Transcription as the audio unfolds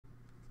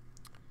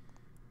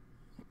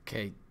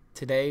Okay,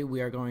 today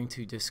we are going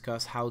to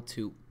discuss how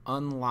to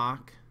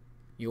unlock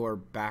your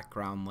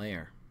background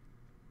layer.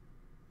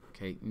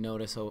 Okay,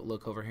 notice,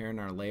 look over here in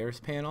our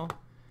layers panel.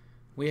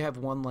 We have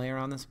one layer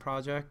on this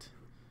project,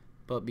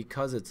 but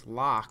because it's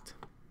locked,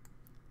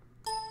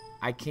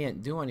 I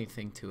can't do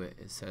anything to it.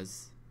 It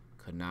says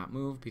could not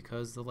move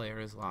because the layer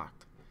is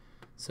locked.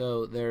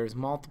 So there's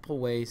multiple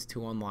ways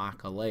to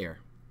unlock a layer.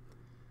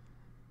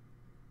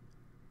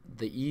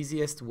 The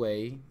easiest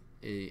way,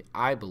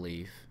 I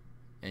believe,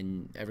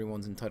 and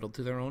everyone's entitled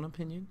to their own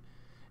opinion,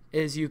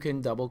 is you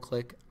can double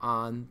click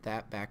on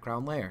that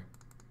background layer.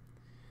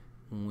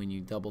 When you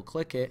double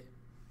click it,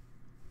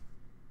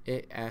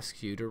 it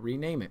asks you to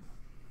rename it.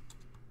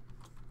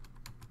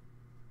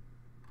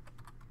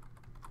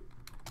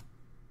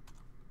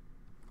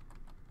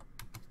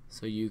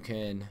 So you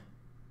can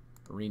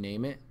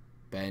rename it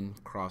Ben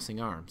Crossing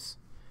Arms.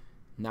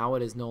 Now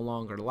it is no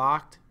longer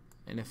locked,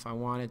 and if I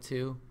wanted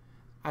to,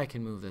 I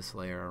can move this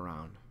layer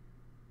around.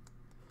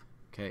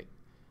 Okay.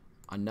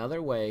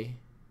 Another way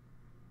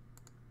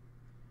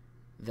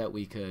that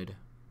we could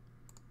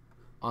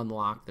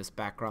unlock this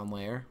background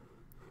layer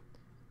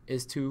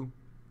is to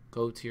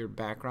go to your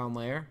background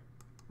layer,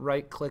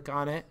 right click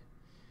on it,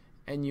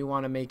 and you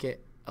want to make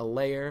it a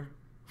layer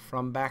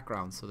from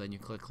background. So then you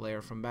click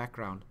layer from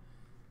background.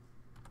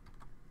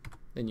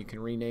 Then you can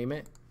rename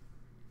it.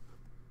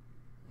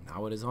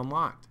 Now it is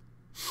unlocked.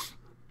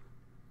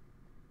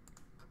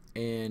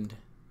 And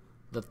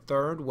the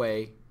third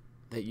way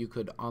that you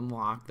could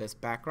unlock this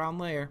background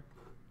layer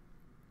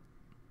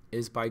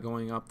is by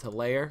going up to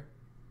Layer,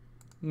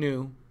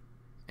 New,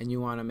 and you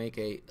want to make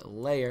a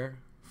layer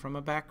from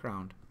a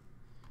background,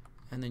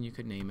 and then you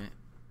could name it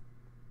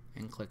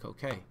and click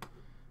OK.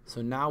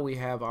 So now we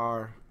have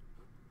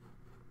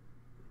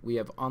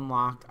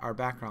unlocked our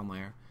background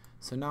layer.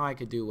 So now I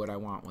could do what I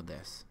want with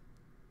this.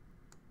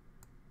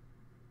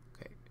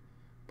 Okay,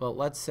 but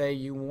let's say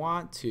you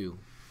want to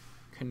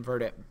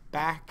convert it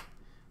back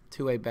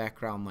to a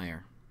background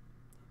layer.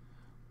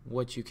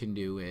 What you can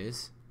do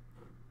is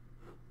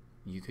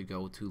you could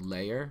go to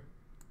Layer,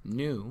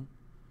 New,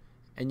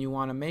 and you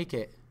want to make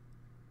it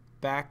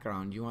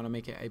background. You want to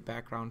make it a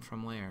background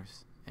from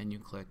layers, and you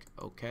click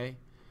OK.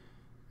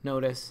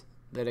 Notice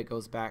that it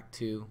goes back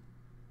to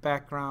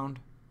background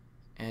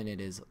and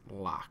it is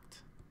locked.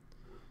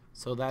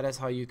 So that is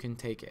how you can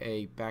take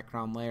a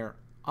background layer,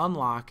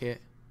 unlock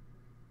it,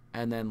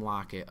 and then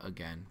lock it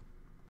again.